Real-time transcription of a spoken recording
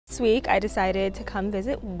This week I decided to come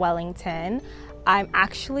visit Wellington. I'm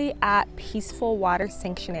actually at Peaceful Water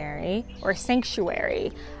Sanctuary.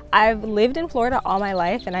 I've lived in Florida all my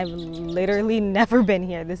life and I've literally never been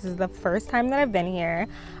here. This is the first time that I've been here.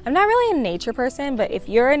 I'm not really a nature person, but if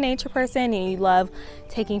you're a nature person and you love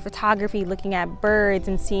taking photography, looking at birds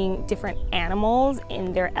and seeing different animals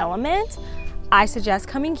in their element, I suggest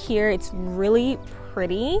coming here. It's really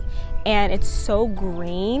pretty and it's so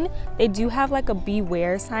green. They do have like a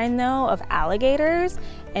beware sign though of alligators,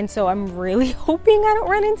 and so I'm really hoping I don't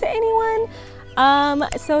run into anyone.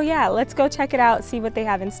 So yeah, let's go check it out, see what they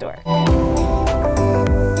have in store.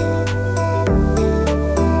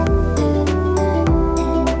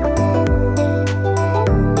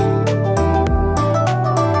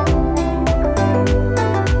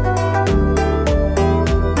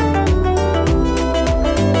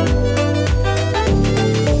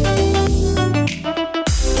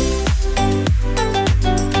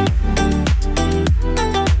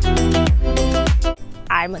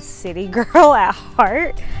 I'm a city girl at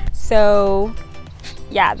heart, so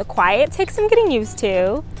yeah, the quiet takes some getting used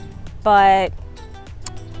to, but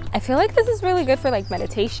I feel like this is really good for like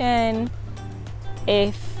meditation.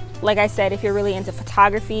 If, like I said, if you're really into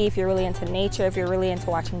photography, if you're really into nature, if you're really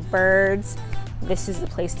into watching birds, this is the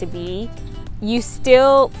place to be. You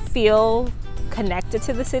still feel connected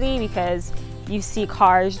to the city because you see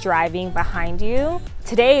cars driving behind you.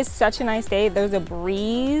 Today is such a nice day. There's a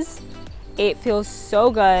breeze. It feels so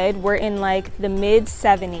good. We're in like the mid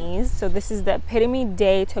 70s, so this is the epitome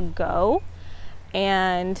day to go.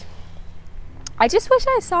 And I just wish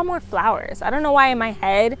I saw more flowers. I don't know why in my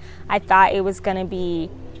head I thought it was gonna be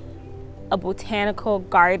a botanical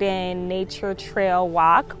garden nature trail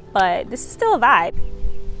walk, but this is still a vibe.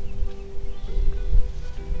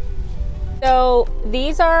 So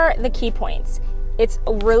these are the key points. It's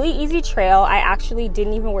a really easy trail. I actually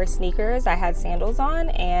didn't even wear sneakers. I had sandals on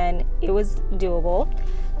and it was doable.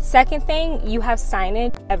 Second thing, you have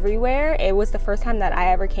signage everywhere. It was the first time that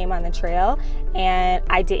I ever came on the trail and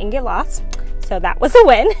I didn't get lost. So that was a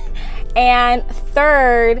win. And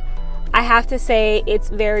third, I have to say it's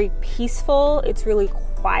very peaceful. It's really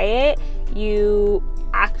quiet. You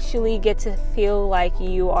actually get to feel like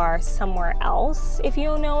you are somewhere else, if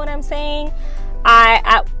you know what I'm saying.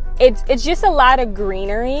 It's just a lot of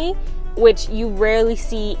greenery, which you rarely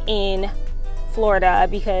see in Florida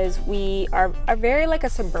because we are very like a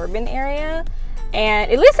suburban area,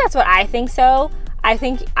 and at least that's what I think. So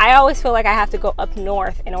I always feel like I have to go up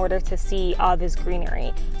north in order to see all this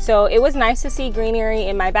greenery. So it was nice to see greenery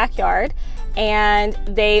in my backyard. And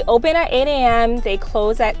they open at 8 a.m. They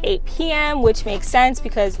close at 8 p.m., which makes sense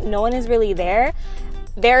because no one is really there.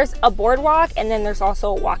 There's a boardwalk and then there's also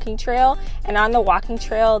a walking trail, and on the walking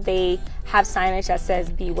trail they have signage that says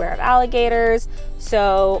beware of alligators,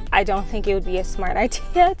 so I don't think it would be a smart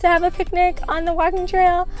idea to have a picnic on the walking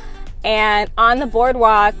trail. And on the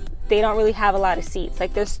boardwalk they don't really have a lot of seats.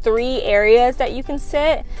 Like there's 3 areas that you can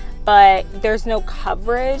sit, but there's no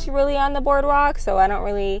coverage really on the boardwalk, so I don't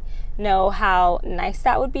really know how nice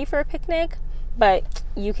that would be for a picnic, but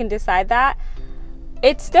you can decide that.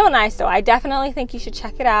 It's still nice though. I definitely think you should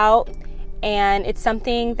check it out, and it's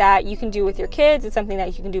something that you can do with your kids. It's something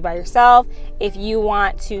that you can do by yourself if you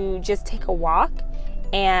want to just take a walk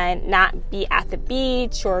and not be at the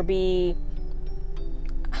beach or be,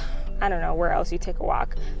 I don't know where else you take a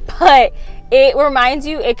walk, but it reminds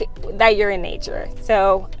you that you're in nature.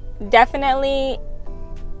 So definitely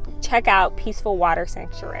check out Peaceful Water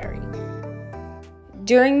Sanctuary.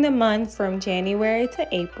 During the month from January to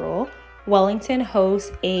April, Wellington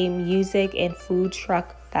hosts a music and food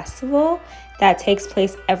truck festival that takes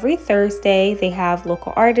place every Thursday. They have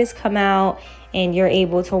local artists come out and you're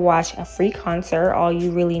able to watch a free concert. All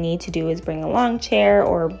you really need to do is bring a lawn chair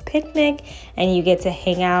or picnic and you get to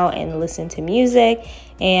hang out and listen to music.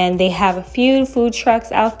 And they have a few food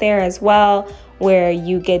trucks out there as well where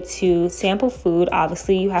you get to sample food.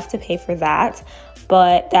 Obviously you have to pay for that,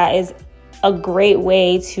 but that is a great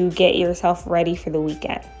way to get yourself ready for the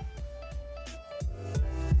weekend.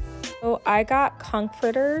 So I got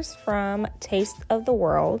comforters from Taste of the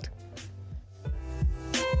World.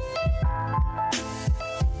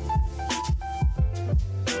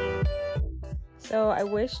 So I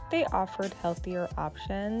wish they offered healthier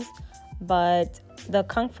options, but the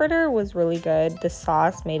comforter was really good. The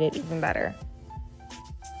sauce made it even better.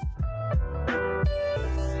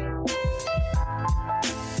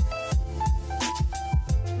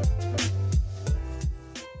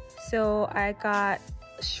 So I got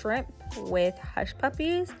shrimp with hush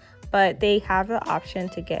puppies, but they have the option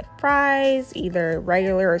to get fries, either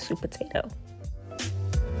regular or sweet potato.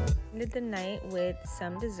 ended the night with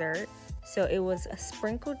some dessert. So it was a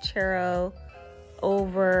sprinkled churro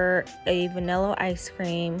over a vanilla ice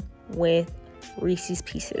cream with Reese's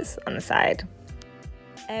Pieces on the side.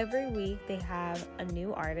 Every week they have a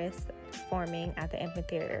new artist performing at the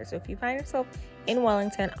amphitheater. So if you find yourself in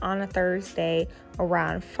Wellington on a Thursday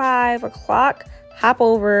around 5 o'clock, hop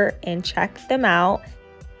over and check them out.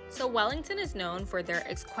 So Wellington is known for their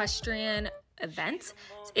equestrian events.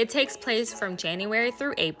 It takes place from January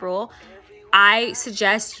through April. I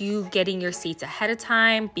suggest you getting your seats ahead of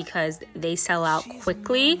time because they sell out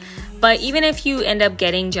quickly. But even if you end up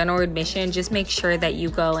getting general admission, just make sure that you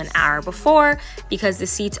go an hour before because the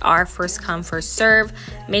seats are first come, first serve.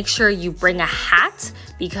 Make sure you bring a hat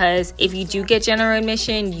because if you do get general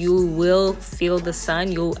admission, you will feel the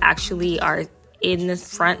sun. You actually are in the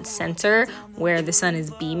front center where the sun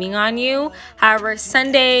is beaming on you. However,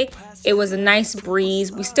 Sunday, it was a nice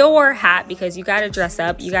breeze. We still wore a hat because you gotta dress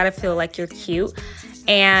up. You gotta feel like you're cute.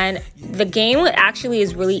 And the game actually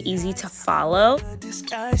is really easy to follow.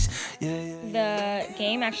 The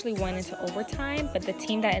game actually went into overtime, but the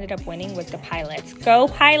team that ended up winning was the Pilots. Go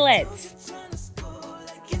Pilots!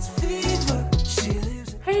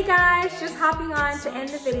 Hey guys, just hopping on to end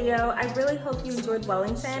the video. I really hope you enjoyed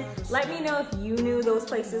Wellington. Let me know if you knew those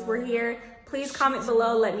places were here. Please comment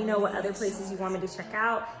below, let me know what other places you want me to check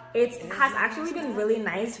out. It has actually been really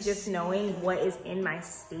nice just knowing what is in my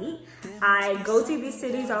state. I go to these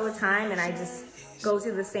cities all the time and I just go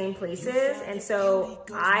to the same places, and so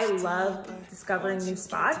I love discovering new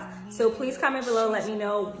spots. So please comment below, let me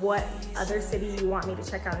know what other city you want me to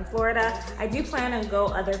check out in Florida. I do plan on go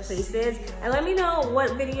other places, and let me know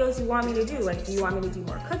what videos you want me to do. Like, do you want me to do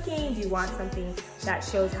more cooking? Do you want something that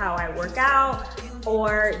shows how I work out?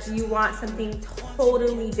 Or do you want something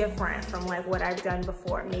totally different from like what I've done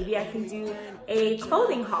before? Maybe I can do a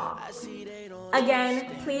clothing haul. Again,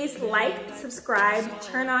 please like, subscribe,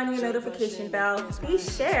 turn on your notification bell,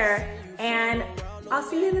 please share, and I'll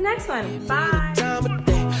see you in the next one. Bye.